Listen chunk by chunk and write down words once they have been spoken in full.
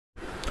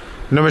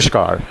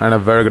Namaskar and a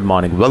very good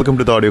morning. Welcome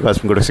to the audiocast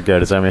from Kotak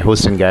Securities. I'm your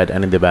host and guide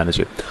Anindya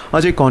Banerjee.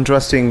 आज एक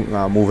contrasting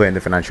move in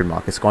the financial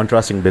markets.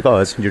 Contrasting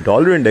because the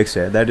dollar index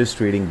that is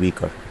trading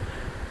weaker,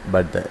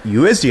 but the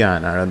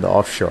USD/INR and the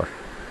offshore,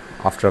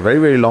 after a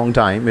very long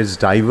time, is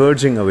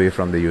diverging away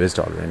from the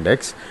US dollar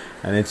index,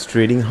 and it's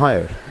trading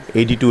higher.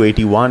 82,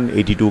 81,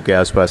 82 के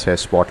आसपास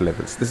है spot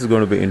levels. This is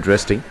going to be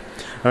interesting.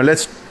 Now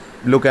let's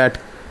look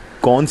at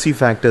कौन सी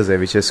factors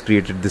है which has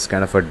created this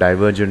kind of a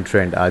divergent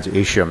trend आज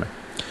Asia में.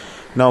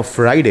 Now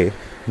Friday,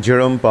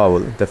 Jerome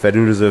Powell, the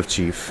Federal Reserve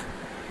Chief,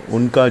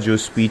 उनका जो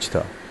speech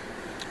था,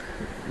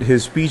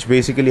 his speech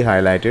basically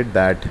highlighted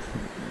that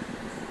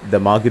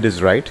the market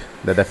is right,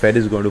 that the Fed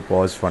is going to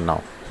pause for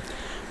now.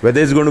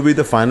 Whether it's going to be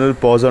the final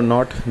pause or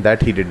not,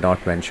 that he did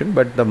not mention,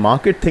 but the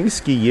market thinks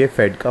कि ये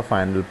Fed का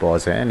final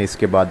pause है and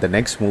इसके बाद the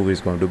next move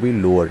is going to be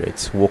lower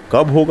rates. वो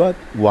कब होगा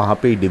वहाँ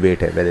पे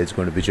debate है, whether it's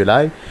going to be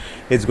July,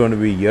 it's going to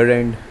be year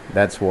end.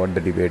 That's what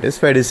the debate is.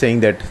 Fed is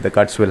saying that the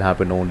cuts will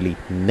happen only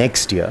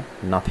next year,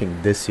 nothing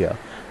this year,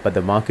 but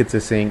the markets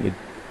is saying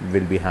it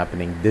will be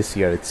happening this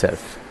year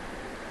itself.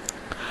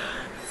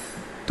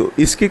 तो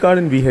इसके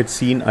कारण we had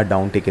seen a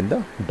डाउनटिक in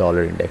the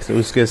dollar index. तो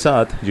उसके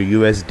साथ जो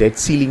US date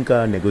ceiling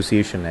का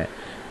negotiation है,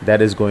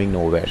 that is going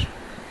nowhere.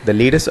 The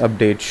latest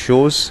update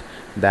shows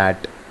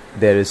that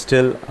there is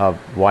still a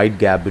wide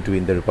gap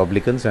between the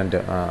Republicans and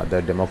the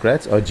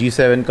Democrats. Our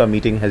G7 ka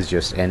meeting has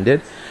just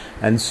ended,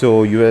 and so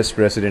US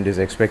President is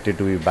expected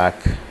to be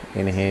back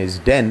in his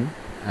den,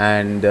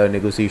 and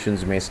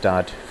negotiations may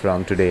start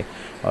from today.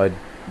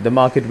 The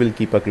market will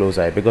keep a close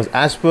eye because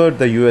as per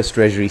the US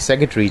Treasury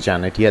Secretary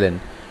Janet Yellen,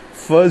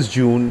 1st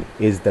June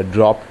is the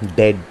drop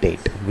dead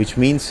date, which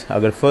means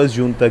अगर 1st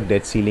June तक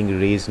debt ceiling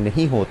raise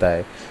नहीं होता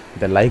है,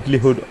 the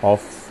likelihood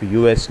of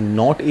US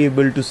not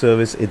able to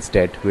service its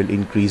debt will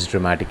increase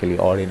dramatically,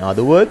 or in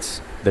other words,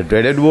 the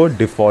dreaded word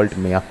default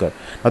may occur.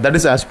 Now that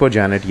is as per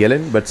Janet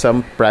Yellen, but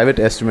some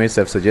private estimates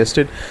have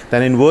suggested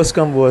that in worst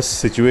come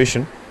worst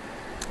situation,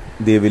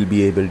 they will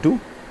be able to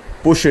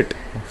push it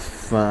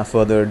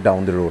further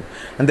down the road.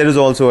 And there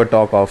is also a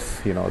talk of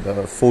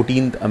the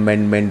 14th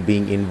Amendment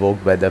being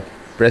invoked by the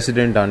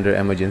President under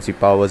emergency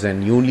powers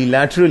and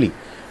unilaterally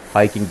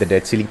hiking the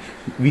debt ceiling.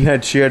 We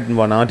had shared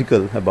one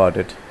article about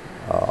it.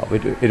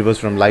 It was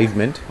from Live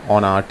Mint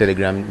on our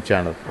Telegram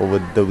channel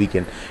over the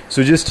weekend.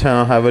 So just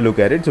have a look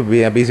at it. So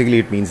basically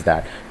it means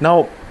that.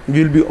 Now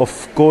we'll be of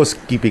course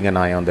keeping an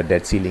eye on the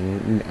debt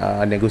ceiling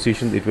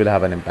negotiations. It will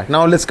have an impact.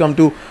 Now let's come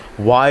to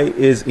why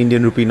is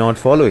Indian rupee not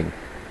following,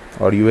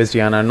 or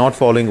USD/INR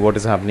not following what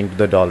is happening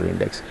to the dollar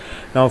index.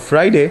 Now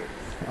Friday,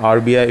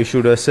 RBI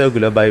issued a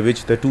circular by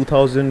which the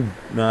 2000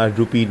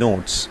 rupee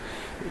notes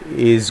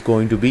is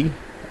going to be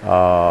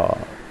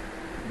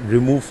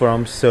removed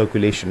from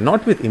circulation,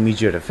 not with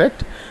immediate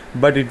effect,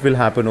 but it will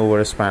happen over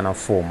a span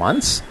of 4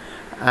 months,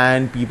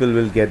 and people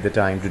will get the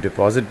time to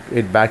deposit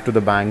it back to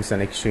the banks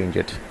and exchange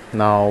it.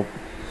 Now,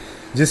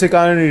 जिसके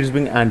कारण it is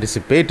being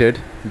anticipated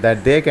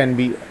that there can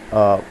be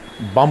a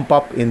bump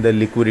up in the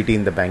liquidity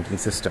in the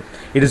banking system.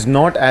 It is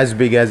not as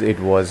big as it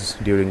was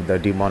during the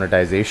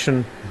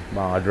demonetization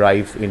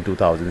drive in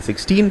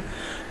 2016,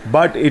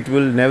 but it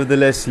will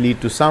nevertheless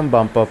lead to some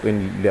bump up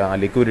in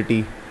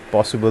liquidity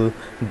possible.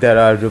 There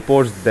are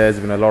reports there's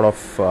been a lot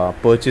of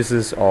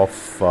purchases of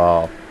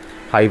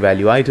high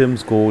value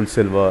items, gold,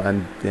 silver,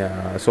 and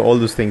so all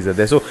those things are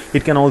there. So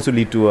it can also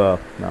lead to a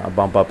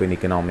bump up in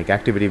economic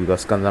activity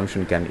because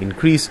consumption can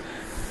increase.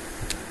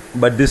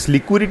 But this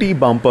liquidity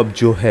bump up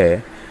जो है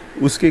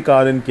उसके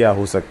कारण क्या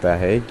हो सकता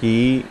है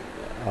कि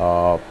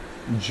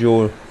जो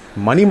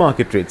money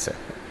market rates है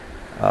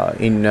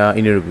in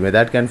Europe में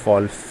that can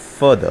fall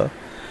further,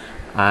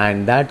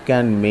 and that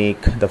can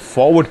make the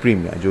forward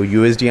premium, जो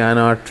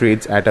USD/INR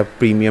trades at a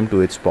premium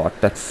to its spot,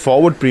 that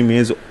forward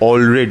premium is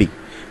already,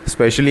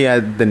 especially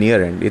at the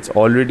near end, it's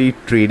already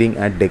trading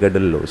at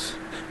decadal lows.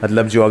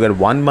 मतलब जो अगर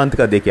 1 month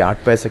का देखिए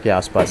 8 पैसे के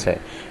आसपास है.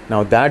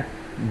 Now that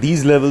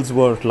these levels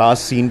were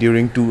last seen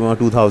during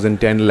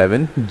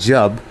 2010-11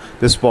 जब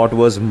the spot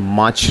was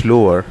much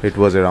lower. It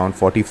was around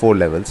 44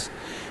 levels.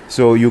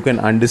 So you can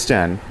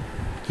understand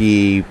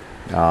कि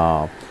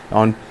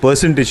on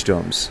percentage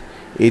terms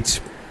it's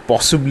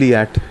possibly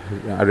at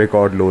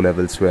record low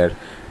levels where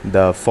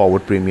the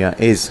forward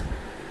premium is.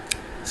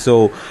 So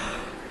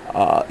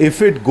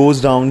if it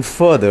goes down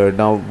further,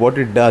 now what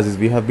it does is,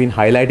 we have been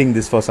highlighting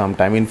this for some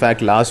time. In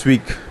fact, last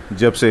week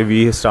jab se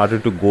we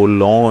started to go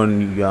long on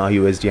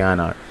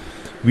USD/INR,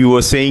 we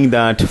were saying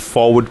that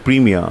forward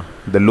premium,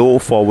 the low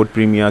forward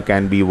premium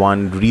can be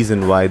one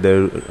reason why the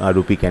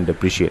rupee can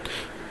depreciate.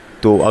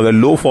 तो अगर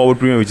लो forward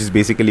premium which is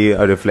basically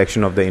a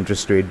reflection of the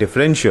interest rate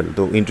differential,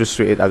 तो interest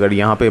rate अगर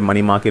यहाँ पे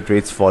money market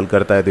rates fall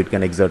करता है तो it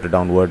can exert a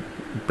downward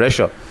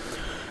pressure.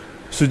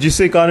 सो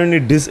जिसके कारण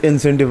it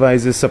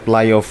डिसइंसेंटिवाइजेस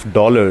supply of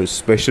dollars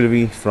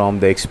specially from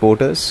the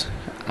exporters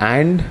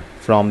and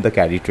from the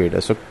carry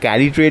traders. So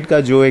carry trade का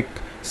जो एक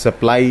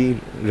सप्लाई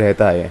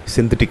रहता है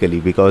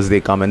synthetically because they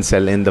come and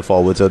cell in the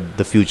forwards और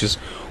the futures,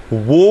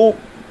 वो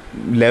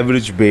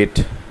leverage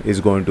bait is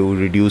going to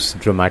reduce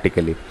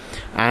dramatically.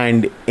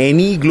 and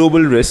any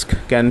global risk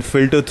can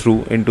filter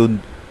through into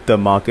the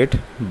market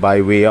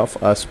by way of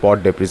a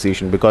spot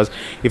depreciation. Because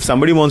if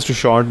somebody wants to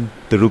short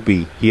the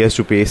rupee, he has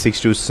to pay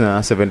 6 to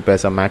 7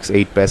 paisa, max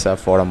 8 paisa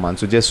for a month,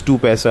 so just 2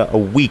 paisa a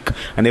week.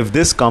 And if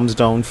this comes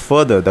down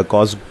further, the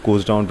cost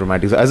goes down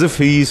dramatically, as if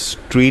he's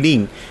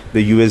trading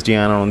the USD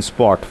on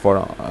spot for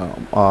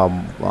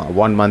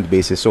 1 month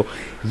basis. So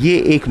ये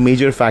एक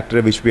major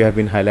factor which we have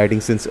been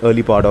highlighting since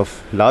early part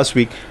of last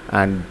week,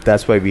 and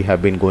that's why we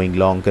have been going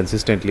long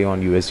consistently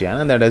on USD,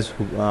 and that has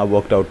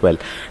worked out well.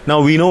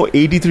 Now we know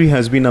 83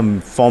 has been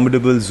a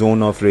formidable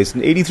zone of risk.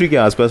 83 के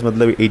आसपास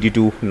मतलब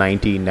 82,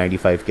 90,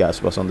 95 के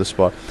आसपास on the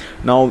spot.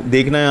 Now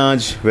देखना है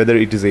आज whether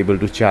it is able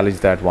to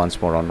challenge that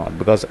once more or not,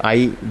 because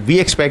we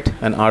expect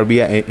an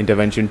RBI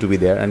intervention to be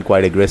there, and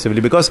quite aggressively,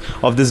 because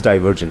of this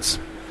divergence.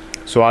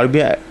 So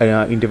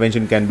RBI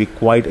intervention can be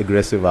quite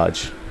aggressive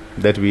आज,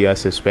 that we are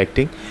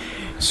suspecting.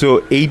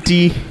 So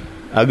 80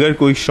 अगर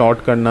कोई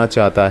short करना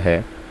चाहता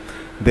है,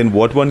 then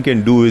what one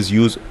can do is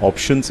use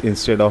options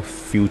instead of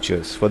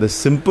futures, for the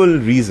simple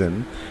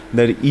reason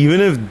that even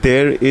if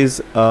there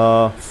is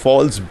a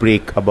false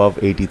break above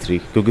 83,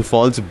 क्योंकि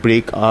false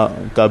break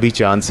का भी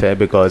chance है,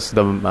 because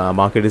the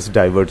market is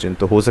divergent,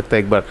 तो हो सकता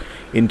है एक बार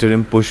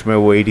interim push में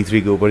वो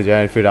 83 के ऊपर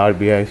जाए, फिर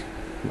RBI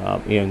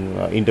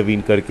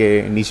intervene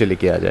करके नीचे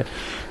लेके आ जाए.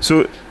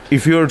 So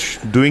if you're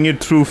doing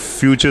it through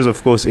futures,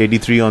 of course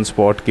 83 on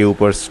spot के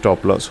ऊपर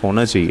stop loss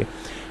होना चाहिए.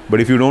 But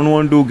if you don't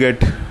want to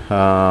get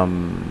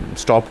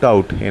stopped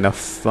out in a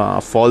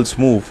false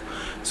move,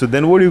 so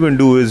then what you can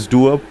do is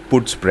do a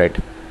put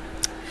spread.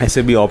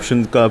 ऐसे भी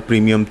option का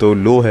premium तो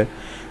low है,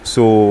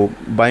 so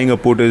buying a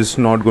put is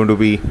not going to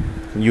be,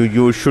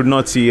 you should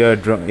not see a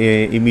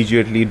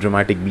immediately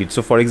dramatic bleed.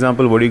 So for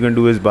example, what you can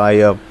do is buy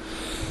a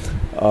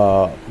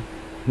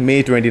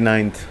May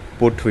 29th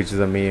put, which is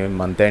a May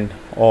month end,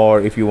 or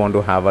if you want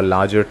to have a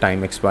larger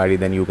time expiry,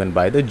 then you can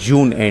buy the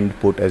June end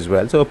put as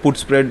well. So a put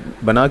spread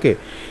बना के,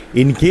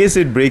 in case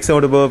it breaks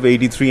out above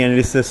 83 and it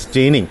is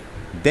sustaining,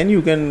 then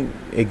you can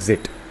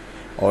exit.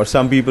 Or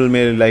some people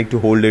may like to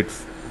hold it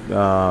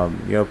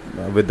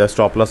with the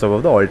stop loss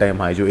above the all time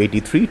high, जो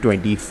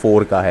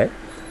 83.24 का है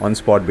on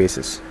spot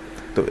basis.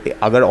 तो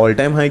अगर all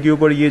time high के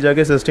ऊपर ये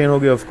जाके sustain हो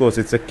गया, of course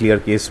it's a clear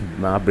case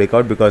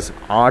breakout, because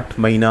 8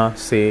 महीना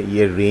से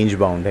ये रेंज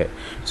बाउंड है.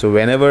 सो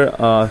whenever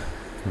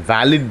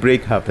valid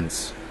break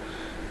happens,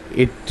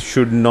 it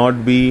should not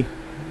be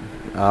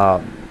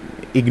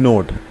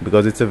ignored,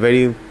 because it's a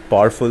very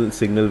powerful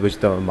signal which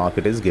the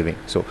market is giving.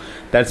 So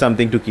that's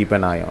something to keep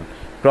an eye on.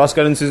 Cross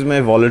currencies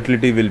mein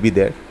volatility will be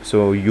there.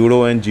 So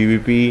euro and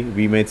GBP,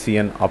 we may see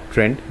an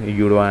uptrend,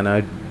 euro and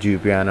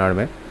GBP INR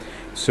mein.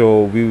 So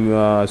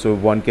so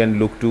one can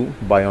look to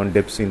buy on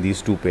dips in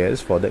these two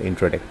pairs for the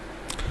intraday.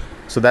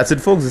 So that's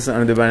it, folks. This is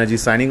Anindya Banerjee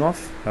signing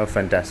off. Have a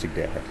fantastic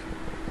day ahead.